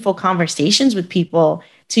meaningful conversations with people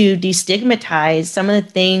to destigmatize some of the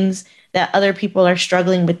things that other people are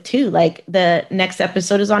struggling with too? Like the next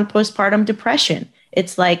episode is on postpartum depression.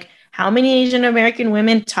 It's like, how many Asian American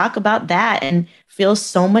women talk about that and feel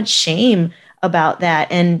so much shame about that?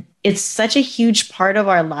 And it's such a huge part of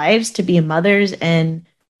our lives to be mothers and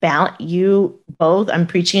balance. You both, I'm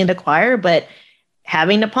preaching in the choir, but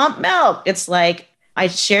having to pump milk, it's like, I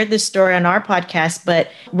shared this story on our podcast, but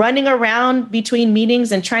running around between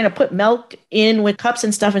meetings and trying to put milk in with cups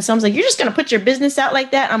and stuff. And someone's like, you're just going to put your business out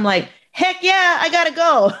like that? I'm like, heck yeah, I got to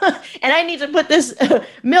go. And I need to put this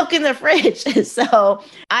milk in the fridge. So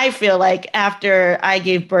I feel like after I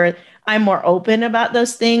gave birth, I'm more open about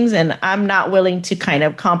those things, and I'm not willing to kind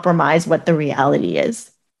of compromise what the reality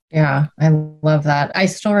is. Yeah, I love that. I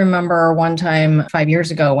still remember one time 5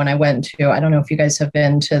 years ago when I went to, I don't know if you guys have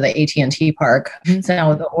been to the AT&T park. It's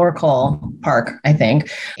now the Oracle Park, I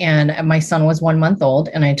think. And my son was 1 month old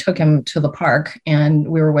and I took him to the park and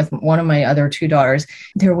we were with one of my other two daughters.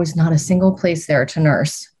 There was not a single place there to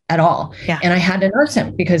nurse at all. Yeah. And I had to nurse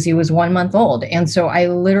him because he was 1 month old. And so I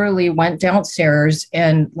literally went downstairs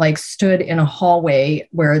and like stood in a hallway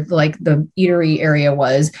where like the eatery area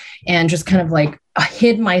was and just kind of like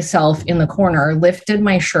hid myself in the corner, lifted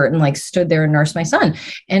my shirt and like stood there and nursed my son.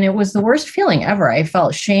 And it was the worst feeling ever. I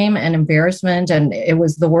felt shame and embarrassment and it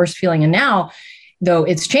was the worst feeling. And now, though,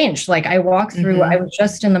 it's changed. Like I walked through, I was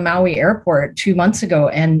just in the Maui airport 2 months ago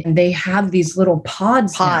and they have these little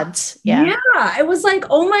pods. Yeah. Yeah. I was like,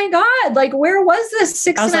 oh my God, like where was this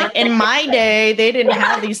I was like, in my day, they didn't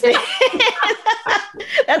have these things.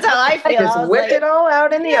 That's how I feel. I just whipped it all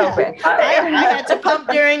out in the open. I had to pump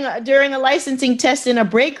during a licensing test in a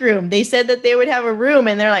break room. They said that they would have a room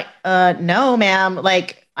and they're like, no, ma'am.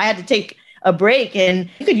 Like I had to take a break and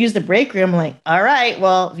you could use the break room. I'm like, all right,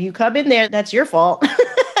 well, if you come in there, that's your fault.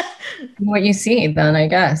 What you see then, I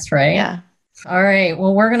guess, right? Yeah. All right.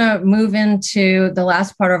 Well, we're going to move into the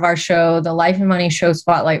last part of our show, the Life and Money Show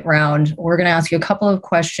Spotlight Round. We're going to ask you a couple of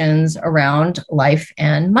questions around life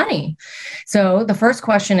and money. So the first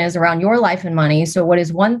question is around your life and money. So what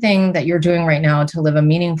is one thing that you're doing right now to live a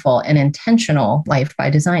meaningful and intentional life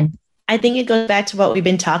by design? I think it goes back to what we've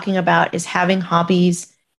been talking about is having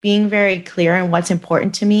hobbies, being very clear on what's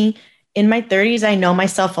important to me. In my 30s, I know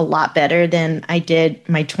myself a lot better than I did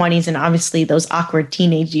my 20s and obviously those awkward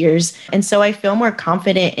teenage years. And so I feel more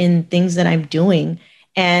confident in things that I'm doing.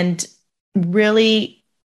 And really,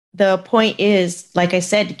 the point is, like I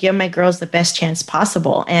said, to give my girls the best chance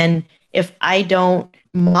possible. And if I don't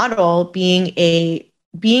model being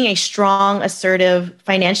a strong, assertive,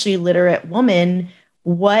 financially literate woman,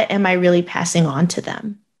 what am I really passing on to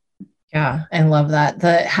them? Yeah, I love that.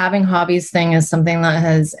 The having hobbies thing is something that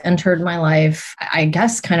has entered my life. I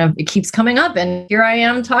guess kind of it keeps coming up and here I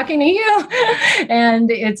am talking to you.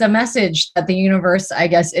 And it's a message that the universe, I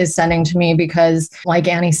guess, is sending to me because like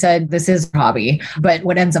Annie said, this is a hobby. But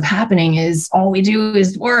what ends up happening is all we do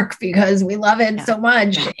is work because we love it so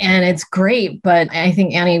much. And it's great. But I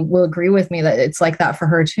think Annie will agree with me that it's like that for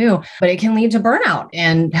her too. But it can lead to burnout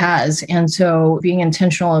and has. And so being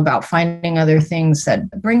intentional about finding other things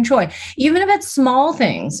that bring joy. Even if it's small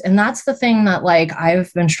things. And that's the thing that like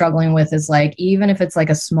I've been struggling with is like, even if it's like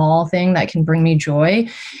a small thing that can bring me joy.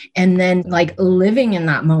 And then like living in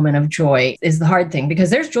that moment of joy is the hard thing because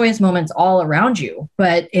there's joyous moments all around you,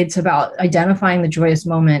 but it's about identifying the joyous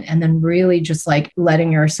moment and then really just like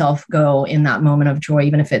letting yourself go in that moment of joy,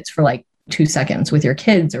 even if it's for like 2 seconds with your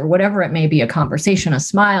kids or whatever it may be, a conversation, a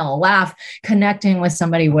smile, a laugh, connecting with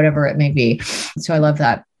somebody, whatever it may be. So I love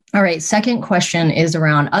that. All right. Second question is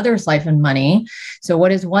around others' life and money. So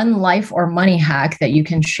what is one life or money hack that you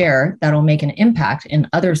can share that'll make an impact in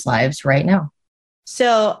others' lives right now?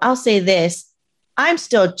 So I'll say this. I'm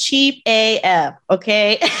still cheap AF.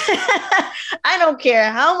 Okay. I don't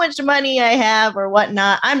care how much money I have or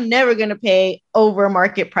whatnot. I'm never going to pay over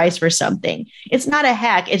market price for something. It's not a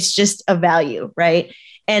hack. It's just a value. Right.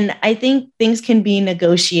 And I think things can be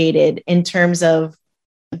negotiated in terms of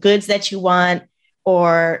goods that you want,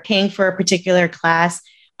 or paying for a particular class.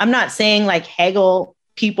 I'm not saying like haggle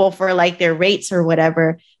people for like their rates or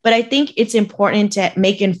whatever, but I think it's important to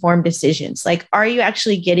make informed decisions. Like, are you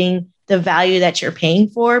actually getting the value that you're paying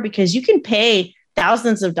for? Because you can pay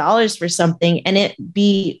thousands of dollars for something and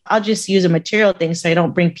I'll just use a material thing so I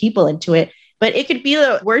don't bring people into it, but it could be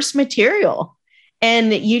the worst material.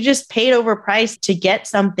 And you just paid overpriced to get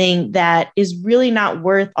something that is really not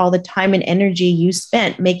worth all the time and energy you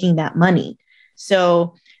spent making that money.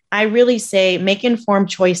 So I really say make informed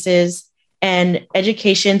choices and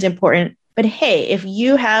education's important. But hey, if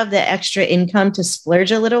you have the extra income to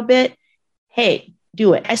splurge a little bit, hey,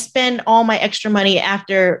 do it. I spend all my extra money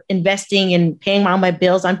after investing and paying all my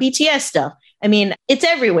bills on BTS stuff. I mean, it's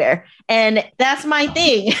everywhere. And that's my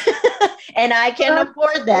thing. And I can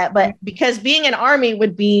afford that. But because being an army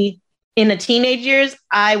would be in the teenage years,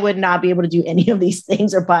 I would not be able to do any of these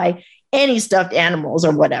things or buy any stuffed animals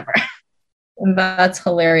or whatever. That's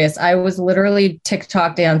hilarious. I was literally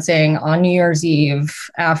TikTok dancing on New Year's Eve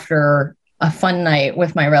after a fun night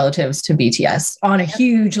with my relatives to BTS on a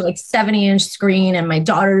huge, like 70-inch screen. And my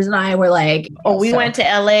daughters and I were like, we went to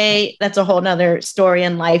LA. That's a whole nother story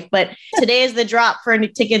in life. But today is the drop for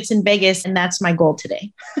tickets in Vegas. And that's my goal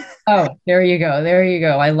today. Oh, there you go. There you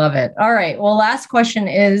go. I love it. All right. Well, last question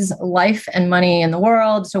is life and money in the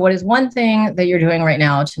world. So what is one thing that you're doing right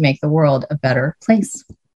now to make the world a better place?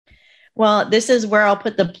 Well, this is where I'll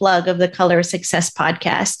put the plug of the Color of Success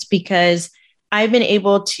podcast, because I've been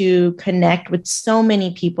able to connect with so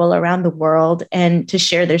many people around the world and to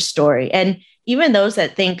share their story. And even those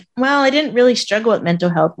that think, well, I didn't really struggle with mental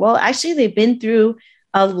health. Well, actually, they've been through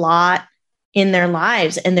a lot in their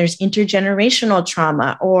lives, and there's intergenerational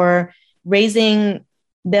trauma or raising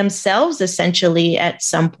themselves essentially at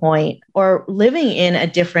some point, or living in a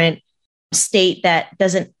different state that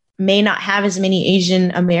may not have as many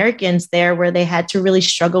Asian Americans there, where they had to really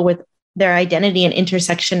struggle with their identity and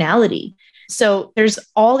intersectionality. So there's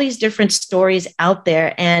all these different stories out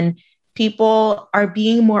there, and people are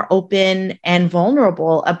being more open and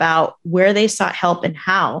vulnerable about where they sought help and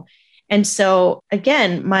how. And so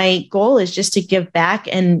again, my goal is just to give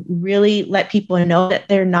back and really let people know that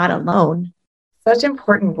they're not alone. Such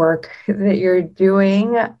important work that you're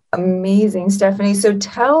doing. Amazing, Stephanie. So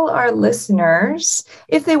tell our listeners,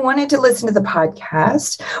 if they wanted to listen to the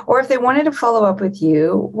podcast or if they wanted to follow up with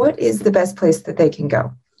you, what is the best place that they can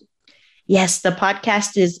go? Yes, the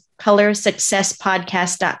podcast is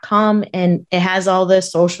colorsuccesspodcast.com, and it has all the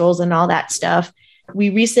socials and all that stuff. We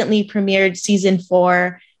recently premiered season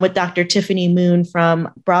 4 with Dr. Tiffany Moon from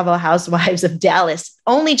Bravo Housewives of Dallas.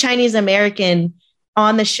 Only Chinese American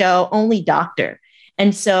on the show, only doctor.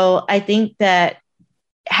 And so I think that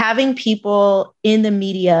having people in the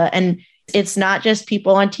media, and it's not just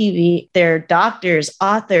people on TV, they're doctors,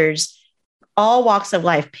 authors, all walks of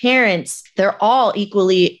life, parents, they're all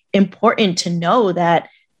equally important to know that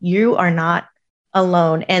you are not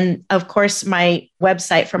alone. And of course, my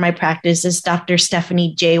website for my practice is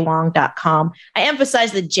drstephaniejwong.com. I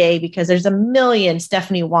emphasize the J because there's a million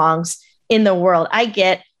Stephanie Wongs in the world. I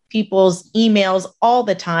get people's emails all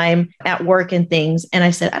the time at work and things. And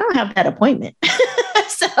I said, I don't have that appointment.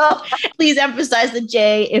 So please emphasize the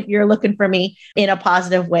J if you're looking for me in a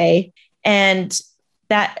positive way. And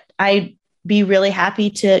that I'd be really happy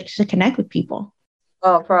to connect with people.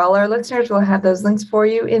 Well, for all our listeners, we'll have those links for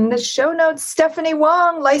you in the show notes. Stephanie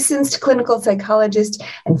Wong, licensed clinical psychologist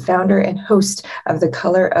and founder and host of the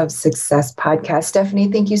Color of Success podcast.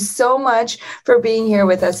 Stephanie, thank you so much for being here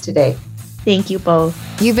with us today. Thank you both.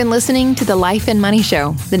 You've been listening to The Life and Money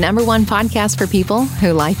Show, the #1 podcast for people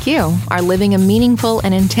who, like you, are living a meaningful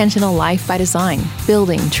and intentional life by design,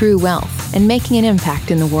 building true wealth, and making an impact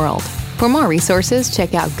in the world. For more resources,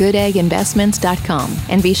 check out goodegginvestments.com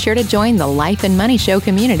and be sure to join the Life and Money Show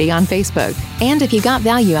community on Facebook. And if you got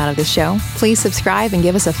value out of the show, please subscribe and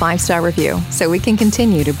give us a 5-star review so we can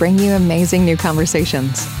continue to bring you amazing new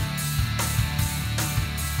conversations.